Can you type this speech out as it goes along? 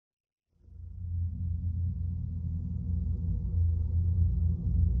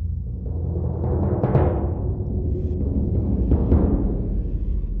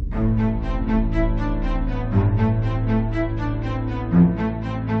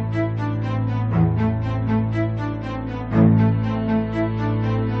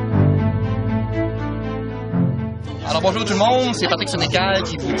Alors bonjour tout le monde, c'est Patrick Sénécal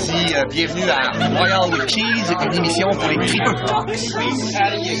qui vous dit bienvenue à Royal with Cheese, une émission pour les tripeux.